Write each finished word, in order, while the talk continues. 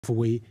if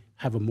we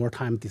have more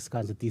time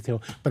discuss the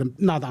detail, but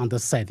not on the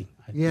setting.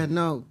 Yeah,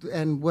 no,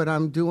 and what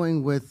I'm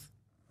doing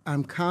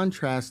I'm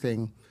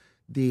contrasting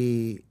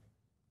the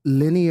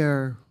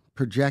linear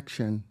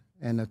projection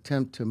and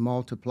attempt to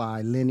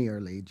multiply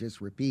linearly, just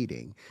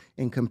repeating,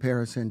 in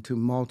comparison to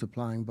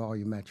multiplying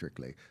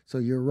volumetrically. So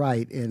you're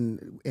right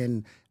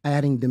in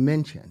adding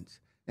dimensions.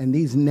 And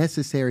these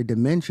necessary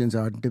dimensions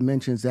are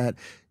dimensions that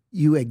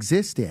you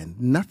exist in.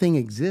 Nothing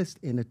exists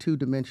in a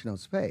two-dimensional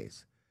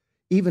space.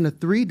 Even a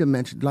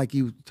three-dimension, like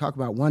you talk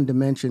about one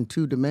dimension,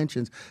 two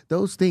dimensions,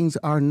 those things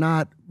are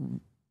not,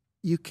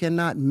 you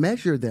cannot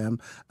measure them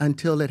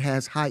until it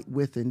has height,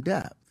 width, and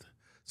depth.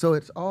 So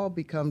it all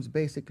becomes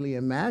basically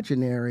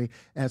imaginary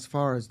as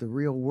far as the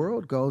real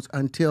world goes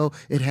until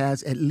it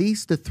has at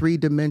least the three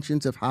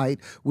dimensions of height,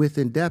 width,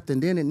 and depth,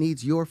 and then it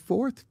needs your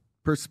fourth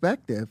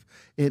perspective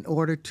in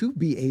order to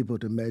be able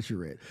to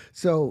measure it.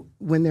 So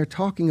when they're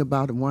talking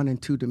about one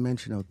and two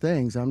dimensional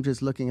things, I'm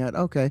just looking at,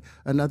 okay,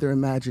 another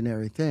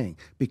imaginary thing,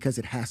 because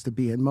it has to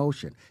be in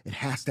motion. It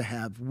has to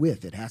have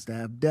width. It has to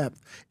have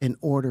depth in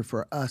order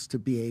for us to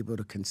be able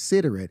to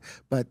consider it.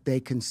 But they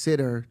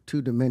consider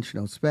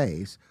two-dimensional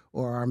space,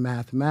 or our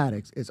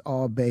mathematics, is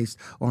all based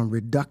on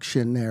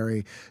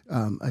reductionary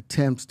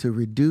attempts to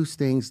reduce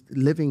things,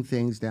 living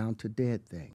things down to dead things.